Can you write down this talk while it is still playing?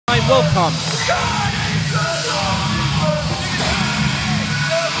will come.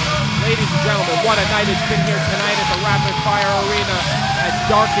 Ladies and gentlemen, what a night it's been here tonight at the Rapid Fire Arena at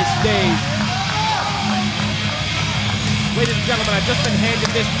Darkest Days. Ladies and gentlemen, I've just been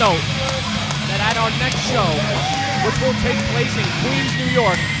handed this note that at our next show, which will take place in Queens, New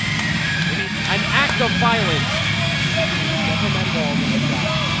York, an act of violence.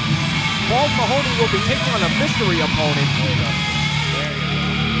 Balls Mahoney will be taking on a mystery opponent.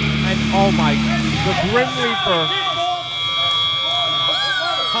 And oh my, the Grim Reaper,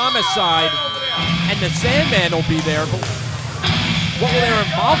 Homicide, and the Sandman will be there. But what will their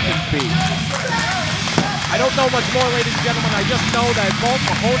involvement be? I don't know much more, ladies and gentlemen. I just know that Balls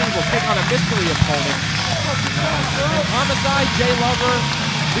Mahoney will take on a mystery opponent. And Homicide, Jay Lover,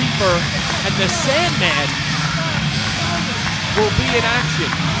 Reefer, and the Sandman will be in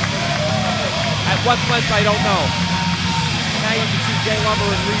action. At what length, I don't know. Now you can see Jay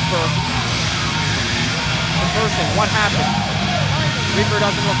Lover and Reefer conversing. What happened? Reefer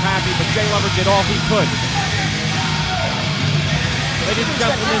doesn't look happy, but Jay Lover did all he could. Ladies and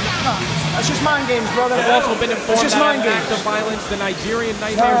gentlemen, that's just mind games, brother. I've also been informed that in an act of violence, the Nigerian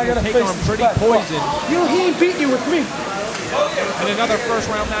Nightmares will take on Pretty Poison. He ain't beat you with me. And another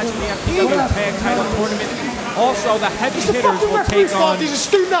first-round match in the FTW Tag Title Tournament. Also, the heavy hitters will take on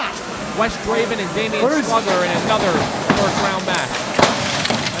Wes Draven and Damian Slugger in another first-round match.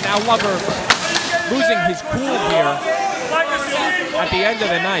 And now Lover losing his cool here at the end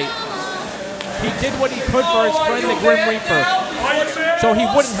of the night. He did what he could for his friend, the Grim Reaper, so he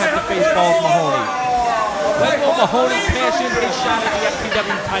wouldn't have to face Balls Mahoney. When will Mahoney cash in his shot at the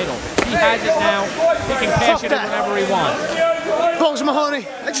FTW title? He has it now. He can cash it in whenever he wants. Balls Mahoney,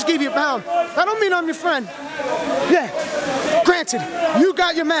 I just gave you a pound. I don't mean I'm your friend. Yeah, granted, you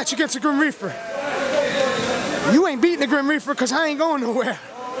got your match against the Grim Reaper. You ain't beating the Grim Reaper because I ain't going nowhere.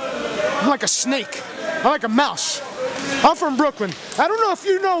 I'm like a snake. I'm like a mouse. I'm from Brooklyn. I don't know if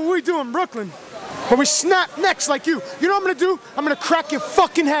you know what we do in Brooklyn, but we snap necks like you. You know what I'm gonna do? I'm gonna crack your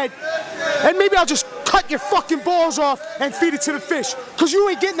fucking head, and maybe I'll just cut your fucking balls off and feed it to the fish, because you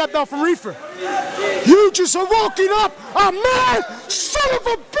ain't getting that belt from Reefer. You just are walking up a mad son of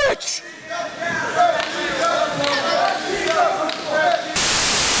a bitch!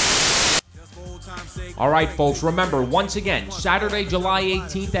 All right, folks, remember, once again, Saturday, July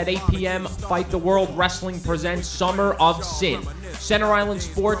 18th at 8 p.m., Fight the World Wrestling presents Summer of Synn. Center Island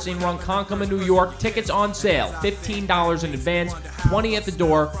Sports in Ronkonkoma, New York. Tickets on sale, $15 in advance, $20 at the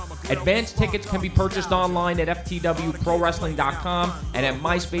door. Advanced tickets can be purchased online at FTWProWrestling.com and at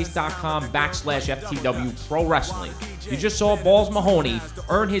MySpace.com/FTWProWrestling. You just saw Balls Mahoney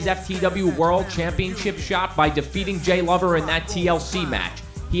earn his FTW World Championship shot by defeating Jay Lover in that TLC match.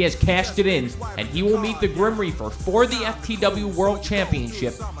 He has cashed it in, and he will meet the Grim Reaper for the FTW World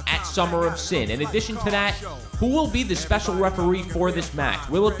Championship at Summer of Synn. In addition to that, who will be the special referee for this match?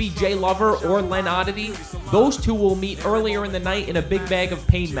 Will it be Jay Lover or Len Oddity? Those two will meet earlier in the night in a Big Bag of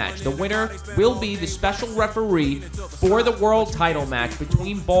Pain match. The winner will be the special referee for the world title match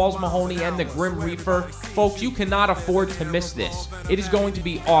between Balls Mahoney and the Grim Reaper. Folks, you cannot afford to miss this. It is going to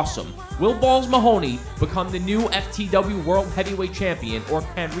be awesome. Will Balls Mahoney become the new FTW World Heavyweight Champion, or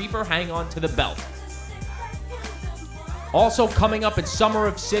can Reefer hang on to the belt? Also coming up at Summer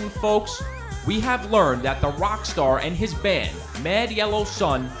of Synn, folks, we have learned that the Rockstar and his band, Mad Yellow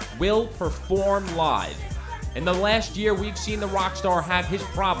Sun, will perform live. In the last year, we've seen the Rockstar have his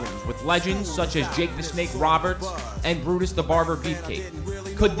problems with legends such as Jake the Snake Roberts and Brutus the Barber Beefcake.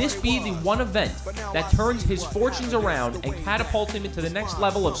 Could this be the one event that turns his fortunes around and catapults him into the next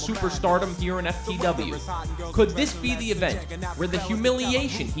level of superstardom here in FTW? Could this be the event where the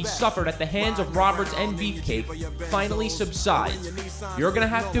humiliation he suffered at the hands of Roberts and Beefcake finally subsides? You're going to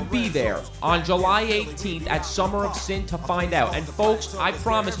have to be there on July 18th at Summer of Synn to find out. And folks, I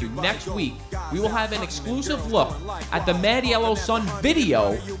promise you, next week, we will have an exclusive look at the Mad Yellow Sun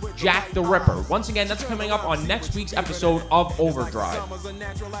video, Jack the Ripper. Once again, that's coming up on next week's episode of Overdrive.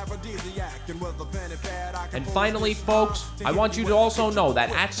 And finally, folks, I want you to also know that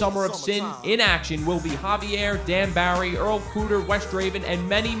at Summer of Synn, in action will be Javier, Dan Barry, Earl Cooter, Wes Draven, and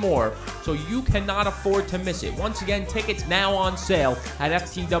many more, so you cannot afford to miss it. Once again, tickets now on sale at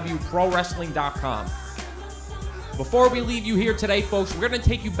FTWProWrestling.com. Before we leave you here today, folks, we're going to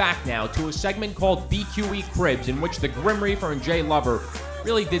take you back now to a segment called BQE Cribs, in which the Grim Reaper and Jay Lover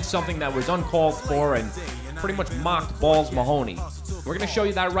really did something that was uncalled for and pretty much mocked Balls Mahoney. We're going to show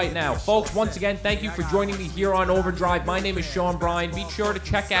you that right now. Folks, once again, thank you for joining me here on Overdrive. My name is Sean Bryan. Be sure to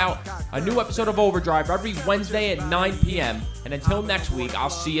check out a new episode of Overdrive every Wednesday at 9 p.m. And until next week, I'll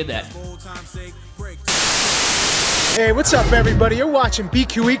see you then. Hey, what's up, everybody? You're watching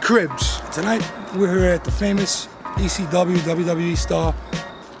BQE Cribs. Tonight, we're here at the famous ECW WWE star,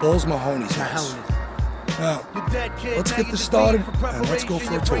 Bulls Mahoney's house. Now, let's get this started and let's go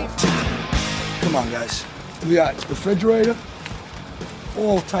for a tour. Come on, guys. We got refrigerator,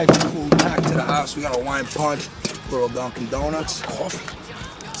 all types of food packed to the house. We got a wine punch, little Dunkin' Donuts, coffee.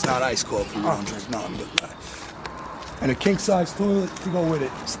 It's not iced coffee, we don't drink nothing but that. And a king-size toilet to go with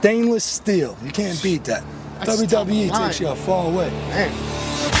it. Stainless steel, you can't beat that. WWE takes you far away. Man.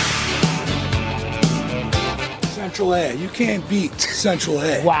 Central air, you can't beat central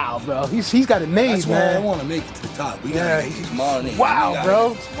air. Wow, bro. He's got it made, That's man. why I want to make it to the top. We gotta make this money. Wow,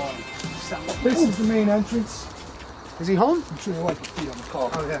 bro. This is the main entrance. Is he home? I'm sure you like the feet on the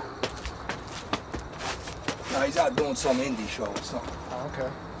car. Oh, yeah. Now he's out doing some indie show or something. Oh, okay.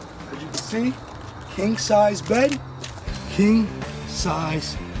 As you can see, king-size bed.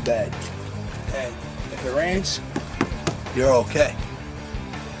 King-size bed. And if it rains, you're okay.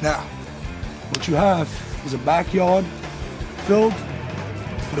 Now, what you have is a backyard filled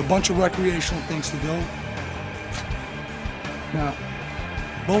with a bunch of recreational things to do. Now,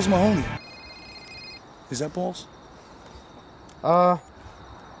 Bulls Mahoney. Is that Balls? Hello,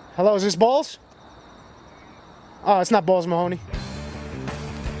 is this Balls? Oh, it's not Balls Mahoney.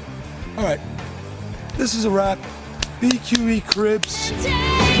 All right, this is a wrap. BQE Cribs. What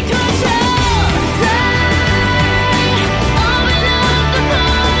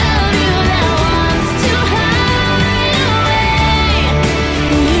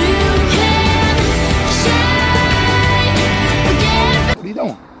are you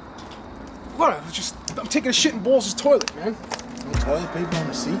doing? What? I'm taking a shit in Balls' toilet, man. No toilet paper on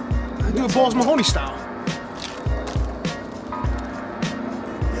the seat? I do it Balls Mahoney style.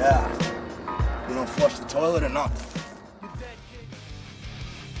 Yeah. You don't flush the toilet or nothing.